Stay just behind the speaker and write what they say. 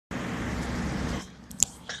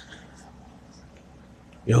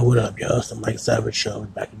Yo, what up, y'all? It's the Mike Savage Show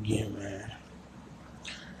back again, man.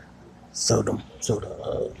 So the so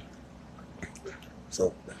the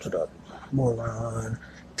so the moron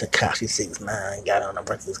Tekashi 69 got on the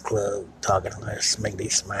Breakfast Club talking like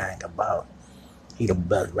smack about he the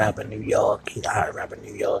best rapper in New York, he the hottest rapper in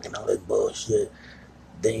New York, and all this bullshit.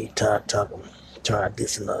 Then he tried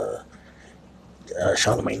dissing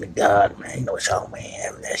Charlamagne the God, man. You know Charlamagne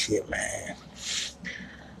having that shit, man.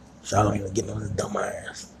 Charlamagne was getting on his dumb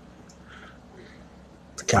ass.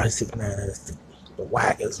 Tekashi 69 is the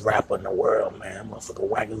wackest rapper in the world, man. Motherfucker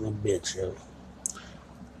whack as a bitch,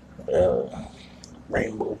 yo.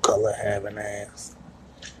 Rainbow color having ass.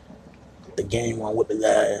 The game won't whip his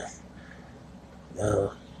ass.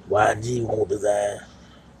 YG won't whip his ass.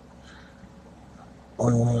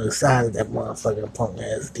 Only one on the side of that motherfucking punk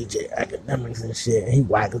ass DJ Academics and shit. He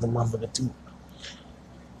whack as a motherfucker too.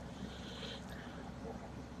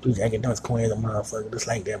 DJ Academics corny as a motherfucker, just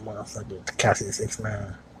like that motherfucker. Tekashi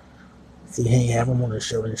 69. See, he ain't have him on the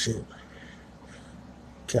show and shit.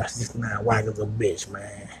 Tekashi 69 whack as a bitch,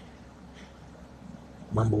 man.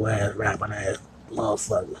 Mumble ass, rapping ass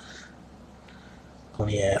motherfucker.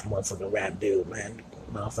 Corny ass motherfucker rap dude, man.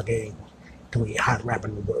 Motherfucker ain't too many hot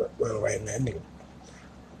rapping in the world right now, nigga.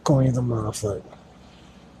 Corny as a motherfucker.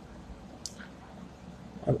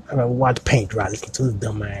 I never watch Paint Dry, listen to his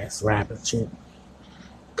dumb ass rap and shit.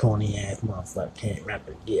 Corny ass motherfucker can't rap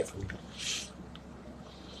a gift.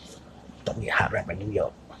 Don't be a hot rapper in New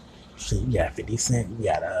York. Shit, you got 50 Cent, you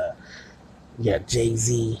got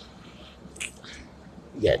Jay-Z,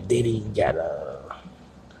 you got Diddy, you got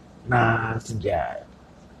Nas, you got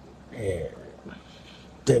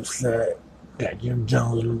Dipset, you got Jim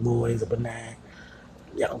Jones, Little Boys up in there,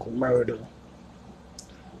 you got Uncle Murder,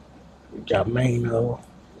 you got Mano.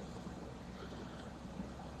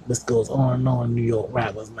 This goes on and on, New York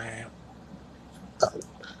rappers, man.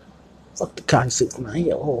 Fuck the Tekashi 69, he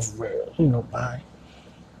a whole for real. He nobody.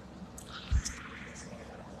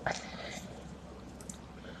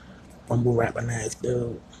 Mumble rapping ass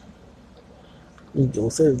dude. He go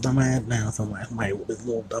sit his dumb ass down somebody with his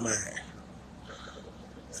little dumb ass.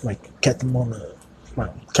 Somebody catch him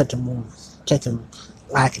catch him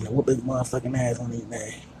lacking and whoop his motherfucking ass on his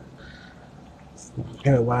ass.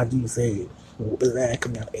 Heard YG say whoop his ass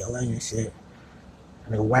coming out of LA and shit.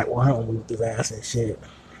 And then White 100 whoop his ass and shit.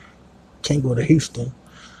 Can't go to Houston.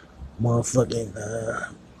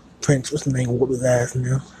 Motherfucking Prince, what's the name? Whoop his ass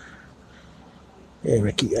now. Yeah,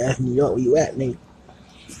 Ricky ass New York, where you at, nigga?